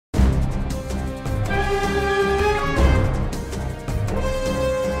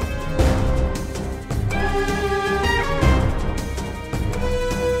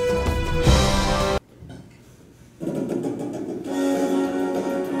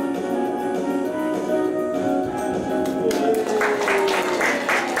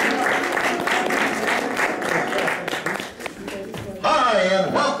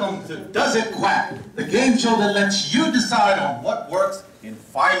was It Quack, the game show that lets you decide on what works in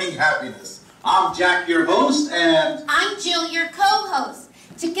finding happiness. I'm Jack, your host, and... I'm Jill, your co-host.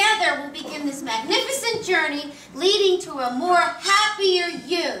 Together, we'll begin this magnificent journey leading to a more happier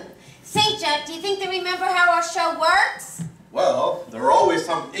you. Say, Jack, do you think they remember how our show works? Well, there are always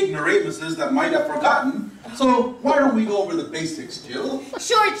some ignoramuses that might have forgotten, so why don't we go over the basics, Jill?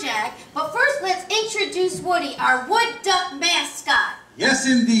 Sure, Jack, but first let's introduce Woody, our wood duck mascot. Yes,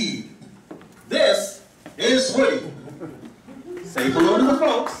 indeed. This is Woody. Say hello to the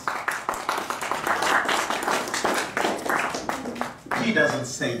folks. He doesn't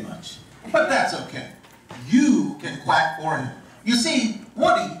say much, but that's okay. You can quack for him. You see,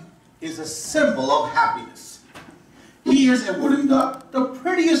 Woody is a symbol of happiness. He is a wooden duck, the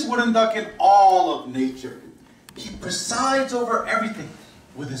prettiest wooden duck in all of nature. He presides over everything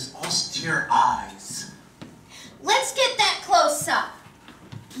with his austere eyes. Let's get that close up.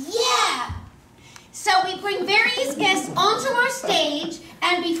 Yeah! So we bring various guests onto our stage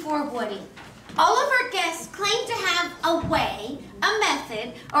and before Woody. All of our guests claim to have a way, a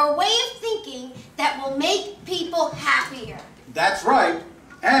method, or a way of thinking that will make people happier. That's right.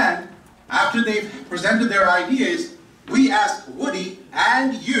 And after they've presented their ideas, we ask Woody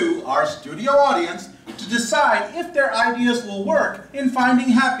and you, our studio audience, to decide if their ideas will work in finding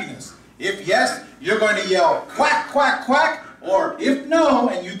happiness. If yes, you're going to yell, quack, quack, quack, or if no,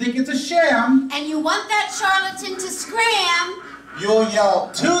 and you think it's a sham, and you want that charlatan to scram, you'll yell,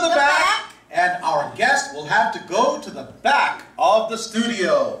 to the back, and our guest will have to go to the back of the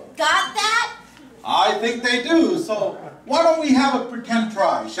studio. Got that? I think they do, so why don't we have a pretend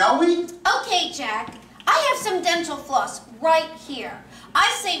try, shall we? Okay, Jack. I have some dental floss right here.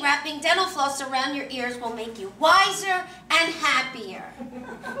 I say wrapping dental floss around your ears will make you wiser and happier.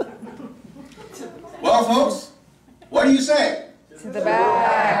 Well, folks, what do you say? To the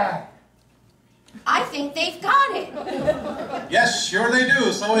back. I think they've got it. Yes, sure they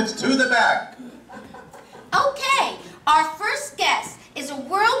do, so it's to the back. Okay, our first guest is a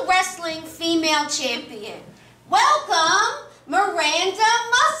World Wrestling Female Champion. Welcome, Miranda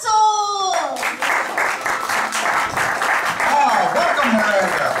Muscles. Ah, welcome,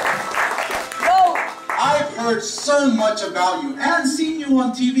 Miranda. Whoa. I've heard so much about you and seen you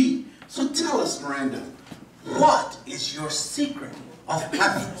on TV. So tell us, Miranda, what is your secret of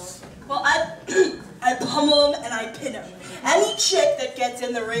happiness? Well, I pummel him and I pin him. Any chick that gets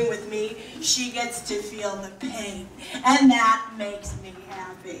in the ring with me, she gets to feel the pain. And that makes me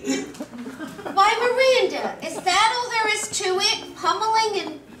happy. Why, Miranda, is that all there is to it? Pummeling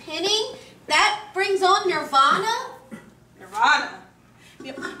and pinning? That brings on Nirvana? Nirvana?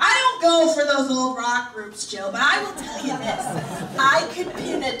 I don't go for those old rock groups, Jill, but I will tell you this. I could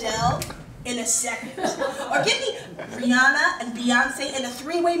pin Adele in a second. Or give me Rihanna and Beyonce in a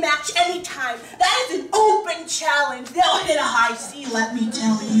three-way match anytime. That is an open challenge. They'll hit a high C, let me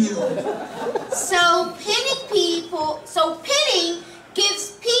tell you. So pinning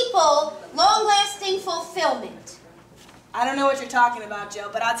gives people long-lasting fulfillment. I don't know what you're talking about, Joe,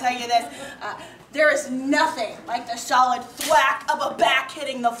 but I'll tell you this. There is nothing like the solid thwack of a back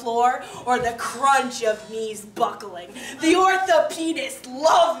hitting the floor or the crunch of knees buckling. The orthopedists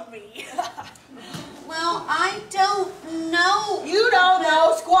love me. Well, I don't know. You don't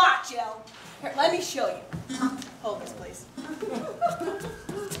know squat, Joe. Here, let me show you. Hold this, please.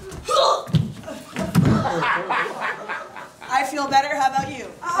 I feel better. How about you?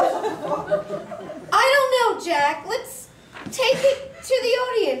 I don't know, Jack. Let's take it to the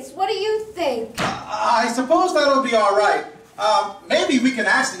audience. What do you think? I suppose that'll be all right. Maybe we can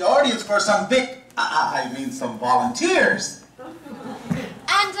ask the audience for some some volunteers. And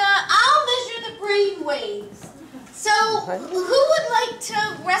I'll measure the brain waves. So, who would like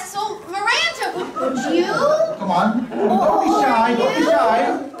to wrestle Miranda? Would you? Come on. Don't be shy. Don't be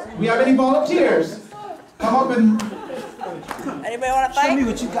shy. We have any volunteers? Come up and... Anybody want to fight? Show me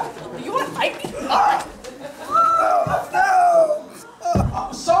what you got. You want to fight me? All right.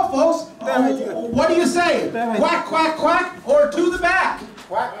 So, folks, what do you say? Quack, quack, quack, or to the back?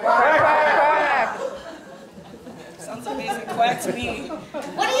 Quack, quack, quack, quack. Sounds amazing. Quack to me.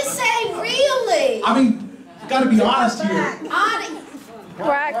 What do you say, really? I mean, you gotta be honest here. Honest.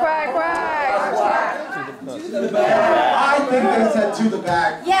 Quack, quack, quack. To the back. I think they said to the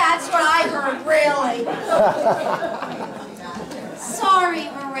back. Yeah, that's what I heard, really. Sorry,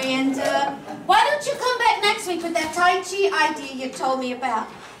 Miranda. Why don't you come back next week with that Tai Chi idea you told me about?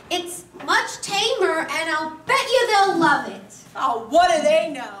 It's much tamer, and I'll bet you they'll love it. Oh, what do they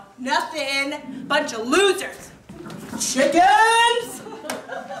know? Nothing. Bunch of losers. Chickens!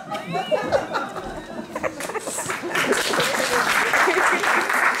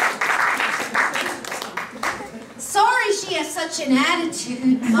 has such an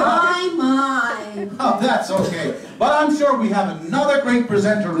attitude. My. Oh, that's okay. But I'm sure we have another great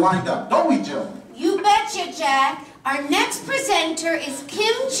presenter lined up, don't we, Jill? You betcha, Jack. Our next presenter is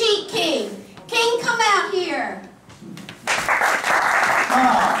Kimchi King. King, come out here.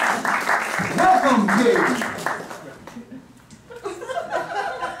 Welcome, King.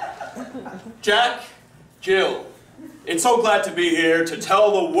 Jack, Jill, it's so glad to be here to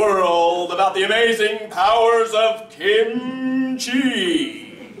tell the world about the amazing powers of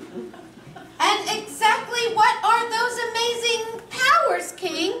kimchi. And exactly what are those amazing powers,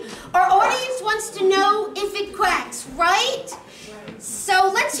 King? Our audience wants to know if it quacks, right?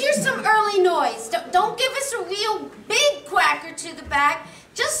 So let's hear some early noise. Don't give us a real big quacker to the back,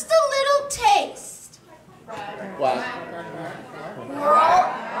 just a little taste. Quack.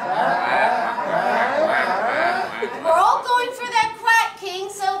 We're all going for that quack, King,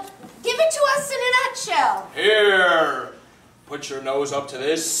 so give it to us in a nutshell. Here, put your nose up to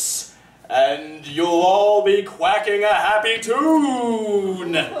this, and you'll all be quacking a happy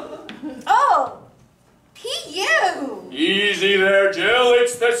tune. Oh, P.U. Easy there, Jill.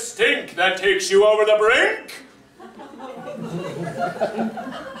 It's the stink that takes you over the brink.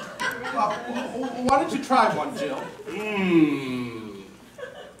 Why don't you try one, Jill?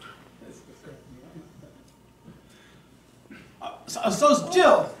 So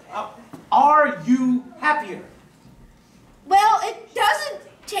Jill, are you happier? Well, it doesn't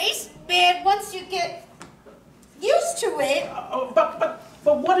taste bad once you get used to it. But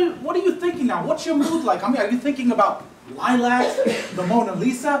what are you thinking now? What's your mood like? I mean, are you thinking about lilacs, the Mona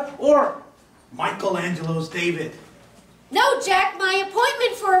Lisa, or Michelangelo's David? No, Jack, my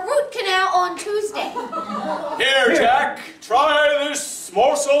appointment for a root canal on Tuesday. Here, Jack, try this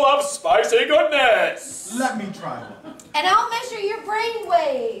morsel of spicy goodness. Let me try one. And I'll measure your brain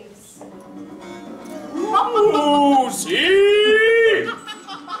waves. Ooh, see?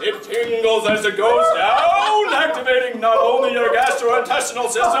 It tingles as it goes down, activating not only your gastrointestinal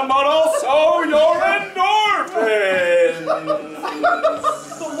system, but also your endorphins.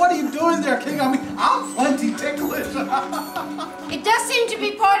 But what are you doing there, King? I mean, I'm plenty ticklish. It does seem to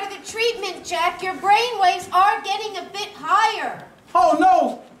be part of the treatment, Jack. Your brain waves are getting a bit higher. Oh,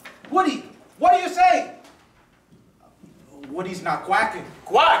 no. Woody, what do you say? Woody's not quacking.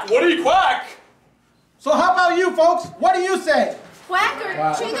 Quack, Woody, quack! So how about you, folks? What do you say?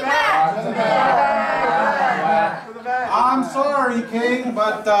 Quacker, to the back. I'm sorry, King,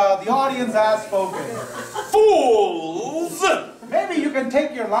 but the audience has spoken. Fools! Maybe you can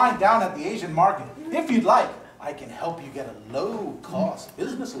take your line down at the Asian market. If you'd like, I can help you get a low-cost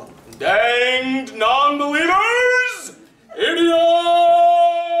business loan. Danged non-believers! Idiots!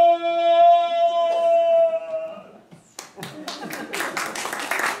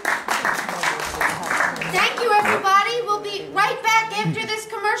 Thank you, everybody. We'll be right back after this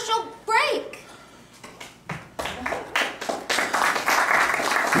commercial break.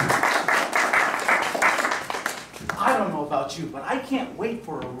 I don't know about you, but I can't wait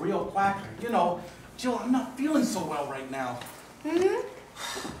for a real quacker. You know, Jill, I'm not feeling so well right now.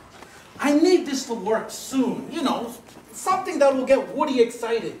 I need this to work soon. You know, something that will get Woody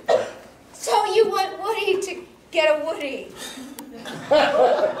excited. So you want Woody to get a Woody?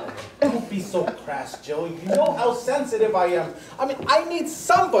 Don't be so crass, Jill. You know how sensitive I am. I mean, I need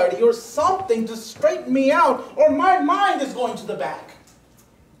somebody or something to straighten me out, or my mind is going to the back.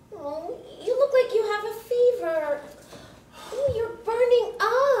 Oh, you look like you have a fever. Oh, you're burning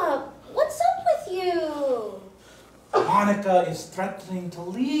up. What's up with you? Monica is threatening to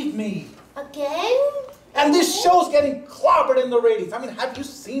leave me. Again? And this show's getting clobbered in the ratings. I mean, have you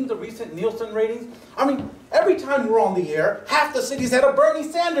seen the recent Nielsen ratings? I mean, every time we're on the air, half the city's at a Bernie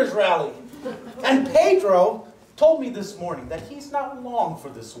Sanders rally. And Pedro told me this morning that he's not long for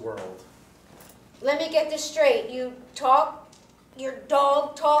this world. Let me get this straight. You talk, your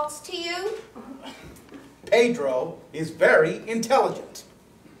dog talks to you? Pedro is very intelligent.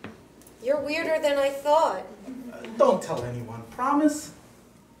 You're weirder than I thought. Don't tell anyone, promise?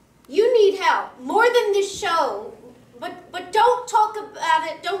 You need help, more than this show. But don't talk about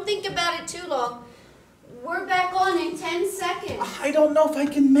it, don't think about it too long. We're back on in 10 seconds. I don't know if I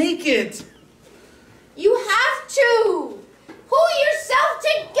can make it. You have to! Pull yourself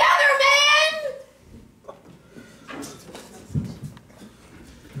together, man!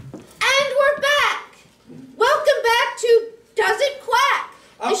 And we're back! Welcome back to Does It Quack?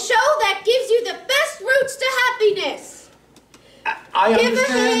 The show that gives you the best routes to happiness. I Give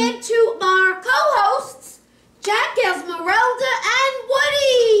understand. a hand to our co-hosts, Jack, Esmeralda, and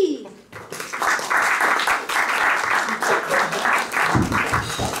Woody.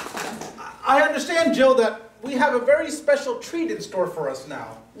 I understand, Jill, that we have a very special treat in store for us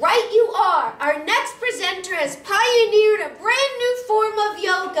now. Right you are. Our next presenter has pioneered a brand new form of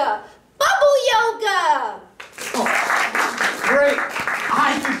yoga. Bubble yoga! Oh, great.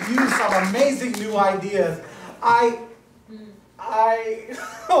 I could use some amazing new ideas.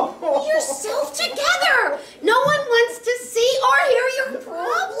 Yourself together! No one wants to see or hear your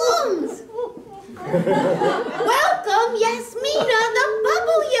problems. Welcome, Yasmina, the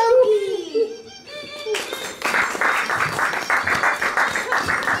bubble yogi.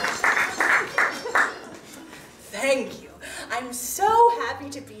 Thank you. I'm so happy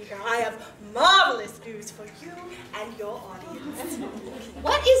to be here. I have marvelous news for you and your audience.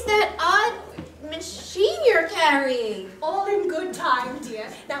 What is that odd machine you're carrying? All in good time, dear.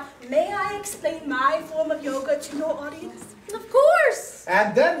 Now, may I explain my form of yoga to your audience? Of course.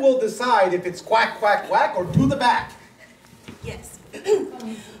 And then we'll decide if it's quack, quack, quack or to the back. Yes.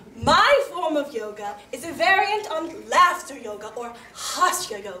 My form of yoga is a variant on laughter yoga or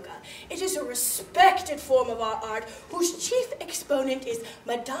hasya yoga. It is a respected form of our art whose chief exponent is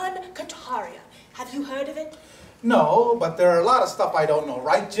Miranda Muscles. Have you heard of it? No, but there are a lot of stuff I don't know,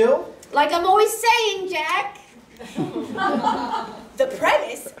 right, Jill? Like I'm always saying, Jack. The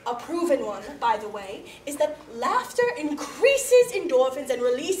premise, a proven one, by the way, is that laughter increases endorphins and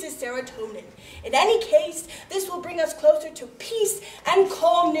releases serotonin. In any case, this will bring us closer to peace and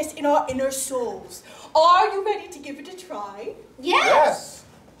calmness in our inner souls. Are you ready to give it a try? Yes.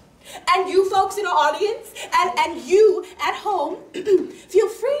 And you folks in our audience, and you at home, feel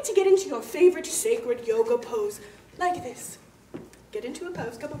free to get into your favorite sacred yoga pose, like this. Get into a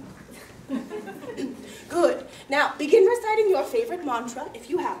pose, come on. Good. Now, begin reciting your favorite mantra, if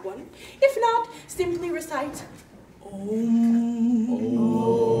you have one. If not, simply recite Om.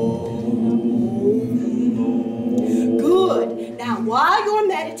 Good. Now, while you're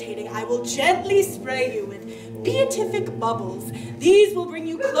meditating, I will gently spray you with beatific bubbles. These will bring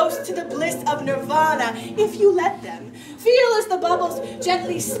you close to the bliss of nirvana, if you let them. Feel as the bubbles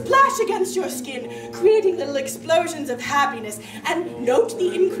gently splash against your skin, creating little explosions of happiness, and note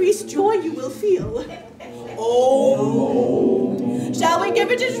the increased joy you will feel. Oh. Shall we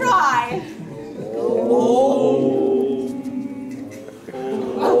give it a try? Oh.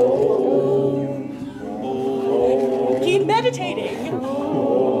 Keep meditating.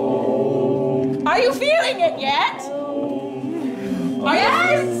 Are you feeling it yet?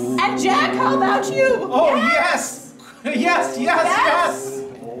 Yes! And Jack, how about you? Oh, yes! Yes, yes, yes!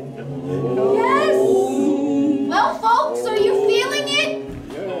 Yes! Well, folks, are you feeling it?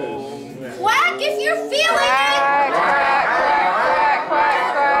 Yes. Quack if you're feeling Quack, it! quack, quack, quack,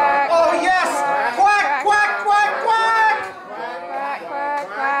 quack. Oh, yes! Quack, quack, quack, quack! Quack, quack,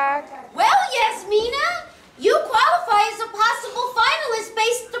 quack. Well, Yasmina, you qualify as a possible finalist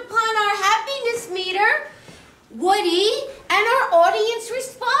based upon our happiness meter, Woody, and our audience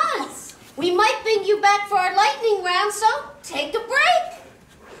response. We might bring you back for our lightning round, so take a break.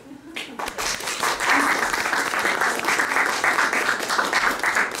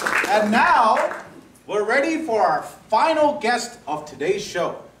 And now, we're ready for our final guest of today's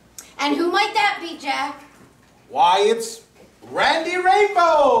show. And who might that be, Jack? Why, it's Randy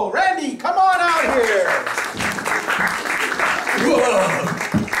Rainbow! Randy, come on out here!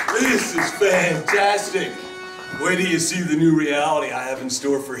 Whoa! This is fantastic! Wait till you see the new reality I have in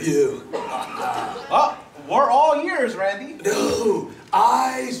store for you. Oh, we're all ears, Randy. No!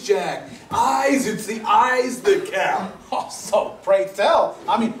 Eyes, Jack! Eyes! It's the eyes that count! Oh, so pray tell.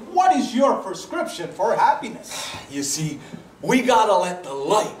 I mean, what is your prescription for happiness? You see, we gotta let the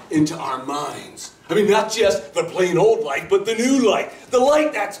light into our minds. I mean, not just the plain old light, but the new light. The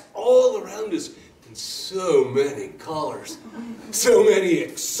light that's all around us in so many colors. So many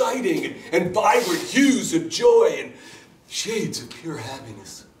exciting and vibrant hues of joy and shades of pure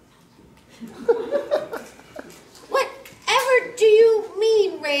happiness. Whatever do you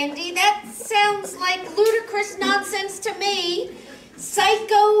mean, Randy? That sounds like ludicrous nonsense to me.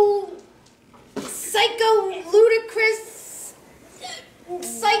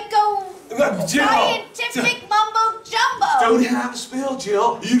 Scientific mumbo jumbo. Don't have a spill,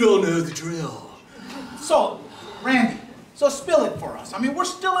 Jill. You don't know the drill. So, Randy, so spill it for us. I mean, we're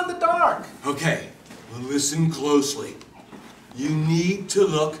still in the dark. Okay, well, listen closely. You need to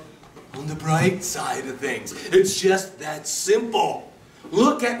look on the bright side of things. It's just that simple.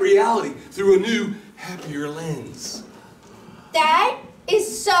 Look at reality through a new, happier lens. That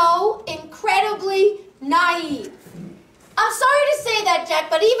is so incredibly naive. I'm sorry to say that, Jack,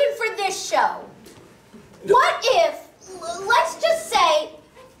 but even for this show, what if, let's just say,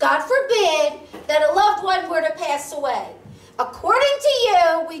 God forbid, that a loved one were to pass away? According to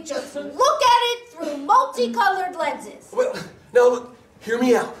you, we just look at it through multicolored lenses. Well, now, look, hear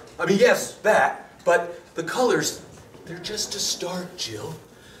me out. I mean, yes, that, but the colors, they're just a start, Jill.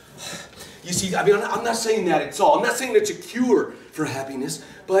 You see, I mean, I'm not saying that it's all. I'm not saying it's a cure for happiness,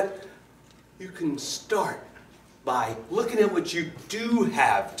 but you can start by looking at what you do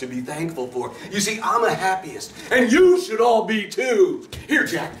have to be thankful for. You see, I'm a happiest, and you should all be too. Here,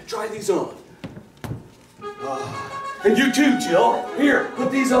 Jack, try these on. And you too, Jill. Here, put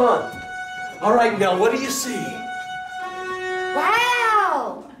these on. All right, now, what do you see?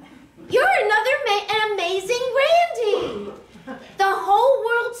 Wow! You're an amazing Randy! The whole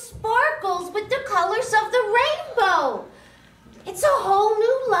world sparkles with the colors of the rainbow. It's a whole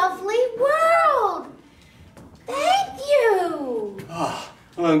new lovely world. Thank you. Ah,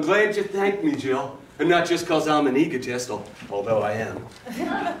 well, I'm glad you thanked me, Jill. And not just because I'm an egotist, although I am.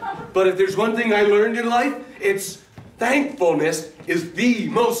 But if there's one thing I learned in life, it's thankfulness is the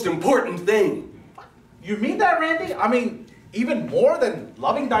most important thing. You mean that, Randy? I mean, even more than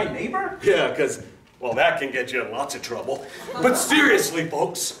loving thy neighbor? Yeah, because, well, that can get you in lots of trouble. But seriously,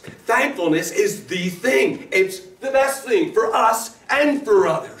 folks, thankfulness is the thing. It's the best thing for us and for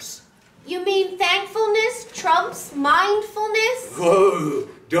others. You mean thankfulness trumps mindfulness? Whoa,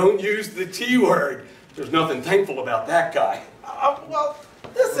 don't use the T word. There's nothing thankful about that guy. Well,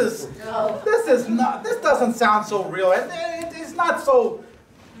 this doesn't sound so real. It's not so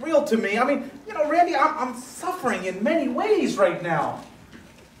real to me. I mean, you know, Randy, I'm suffering in many ways right now.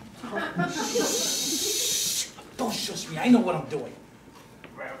 Don't shush me. I know what I'm doing.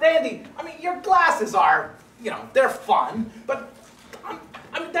 Randy, I mean, your glasses are, you know, they're fun, but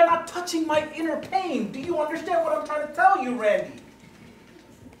I mean, they're not touching my inner pain. Do you understand what I'm trying to tell you, Randy?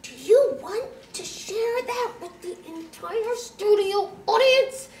 Do you want to share that with the entire studio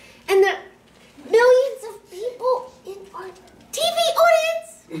audience and the millions of people in our TV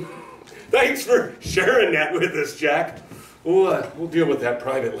audience? Thanks for sharing that with us, Jack. We'll deal with that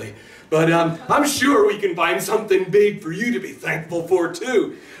privately. But I'm sure we can find something big for you to be thankful for,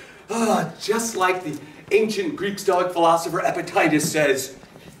 too. Just like the ancient Greek Stoic philosopher Epictetus says,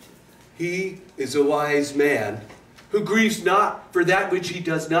 he is a wise man who grieves not for that which he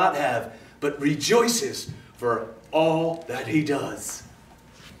does not have, but rejoices for all that he does.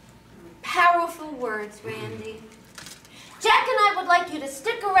 Powerful words, Randy. Jack and I would like you to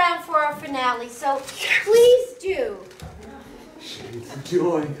stick around for our finale, so please do. Shades of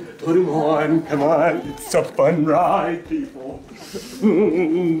joy, put him on, come on, it's a fun ride, people.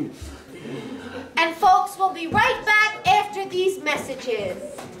 And folks, we'll be right back after these messages.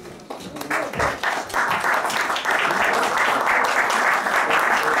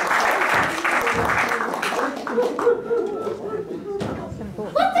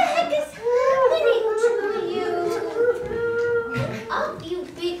 What the heck is happening to you? Up, you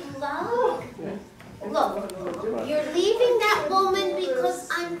big love. Look, you're leaving that woman because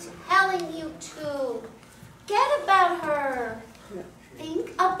I'm telling you to. Forget about her.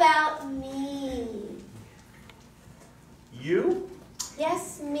 Think about me. You?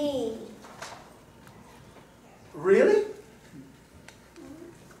 Yes, me. Really?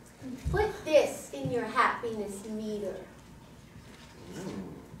 Put this in your happiness meter.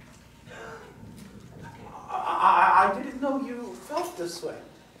 I didn't know you felt this way.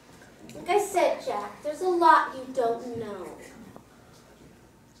 Like I said, Jack, there's a lot you don't know.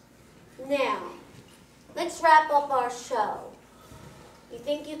 Now, let's wrap up our show. You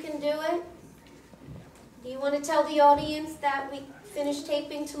think you can do it? Do you want to tell the audience that we finish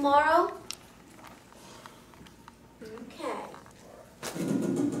taping tomorrow? Okay.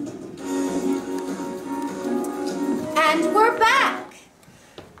 And we're back.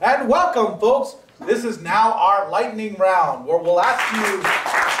 And welcome, folks. This is now our lightning round, where we'll ask you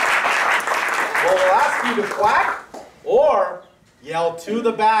to quack or yell to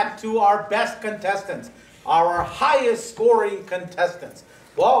the back to our best contestants, our highest scoring contestants.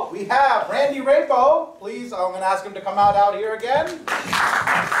 Well, we have Randy Rainbow. Please, I'm going to ask him to come out here again. And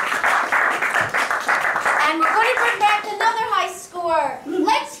we're going to bring back another high score.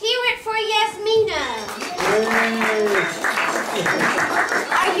 Let's hear it for Yasmina.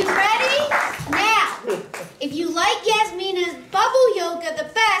 Are you ready? Now, if you like Yasmina's bubble yoga the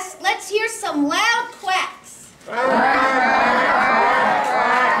best, let's hear some loud quacks.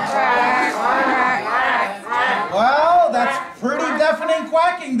 Well, that's pretty deafening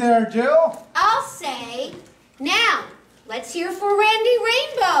quacking there, Jill. I'll say, now, let's hear for Randy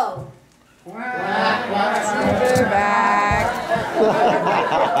Rainbow.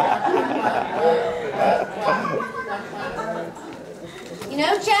 You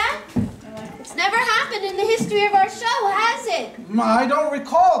know, Jack, it's never happened in the history of our show, has it? I don't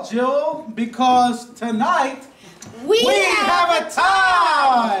recall, Jill, because tonight we have a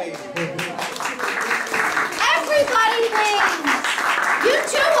tie! Everybody wins! You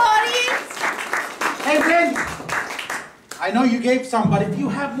too, audience! And then, I know you gave some, but if you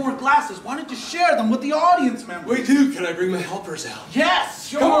have more glasses, why don't you share them with the audience members? We do. Can I bring my helpers out? Yes,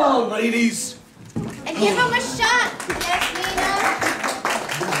 sure! Come on, ladies! And give them a shot, Yasmina.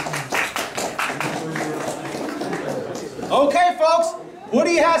 Okay, folks,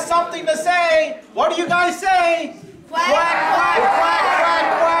 Woody has something to say. What do you guys say? Quack, Quack, quack,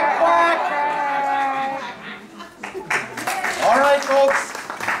 quack, quack, quack, quack. All right, folks.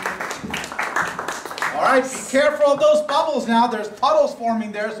 All right, be careful of those bubbles now. There's puddles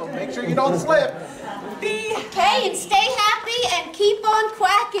forming there, so make sure you don't slip. Okay, and stay happy and keep on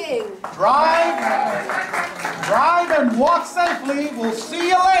quacking. Drive and walk safely. We'll see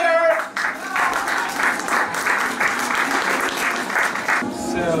you later.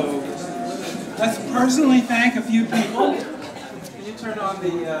 So, let's personally thank a few people. Can you turn on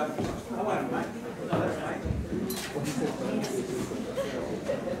the, I want a mic. No, that's mic.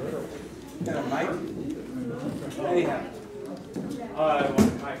 Got a mic? Anyhow. I want a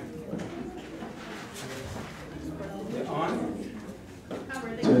mic. Is it on?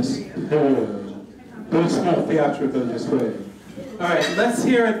 Just but it's not theatrical this way. All right, let's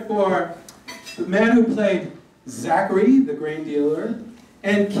hear it for the man who played Zachary, the grain dealer,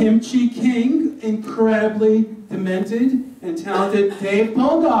 and Kimchi King, incredibly demented and talented Dave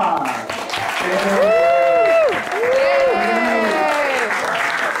Polgar.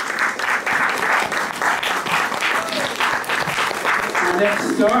 The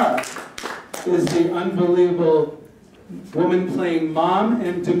next star is the unbelievable woman playing Mom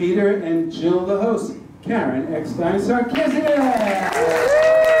and Demeter and Jill the host, Karen Eckstein-Sarkissian.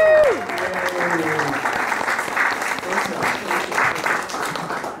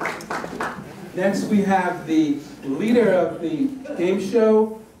 Next we have the leader of the game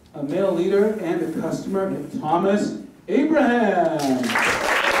show, a male leader and a customer, Thomas Abraham.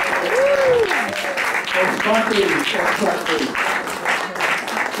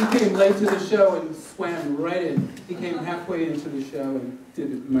 He came late to the show and swam right in. He came halfway into the show and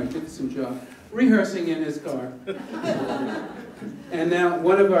did a magnificent job, rehearsing in his car. And now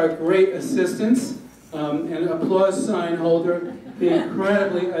one of our great assistants, an applause sign holder, the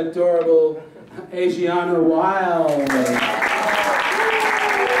incredibly adorable Asiana Wild.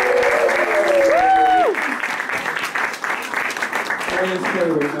 Audience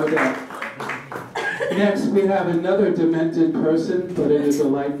favorite, no doubt. Next, we have another demented person, but in a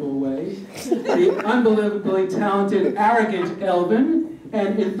delightful way. The unbelievably talented, arrogant Elvin,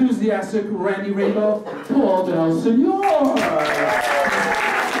 and enthusiastic Randy Rainbow, Paul Del Senor.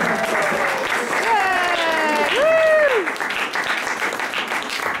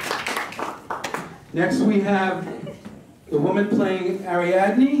 Next, we have the woman playing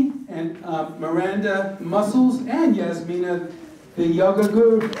Ariadne, and Miranda Muscles, and Yasmina, the yoga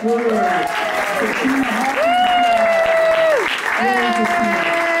guru. Three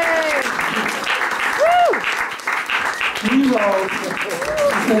roles.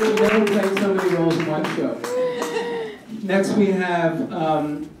 Said you never played so many roles in one show. Next we have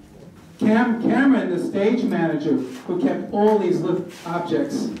Cameron, the stage manager, who kept all these little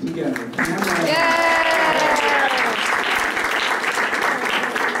objects together.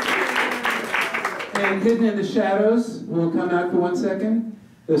 And hidden in the shadows, we'll come out for 1 second,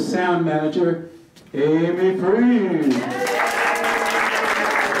 the sound manager, Amy Freed.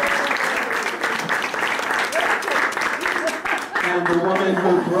 And the woman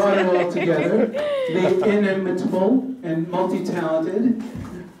who brought it all together, the inimitable and multi-talented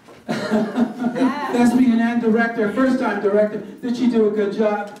thespian and director, first-time director. Did she do a good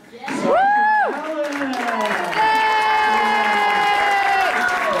job?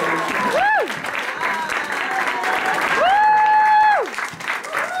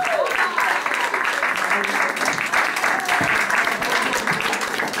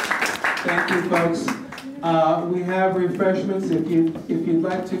 Thank you, folks. We have refreshments. If you'd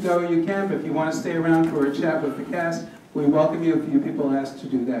like to go, you can. But if you want to stay around for a chat with the cast, we welcome you. A few people asked to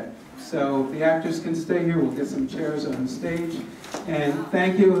do that. So the actors can stay here. We'll get some chairs on stage. And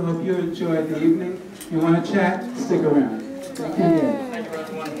thank you. I hope you enjoyed the evening. If you want to chat, stick around. Thank you.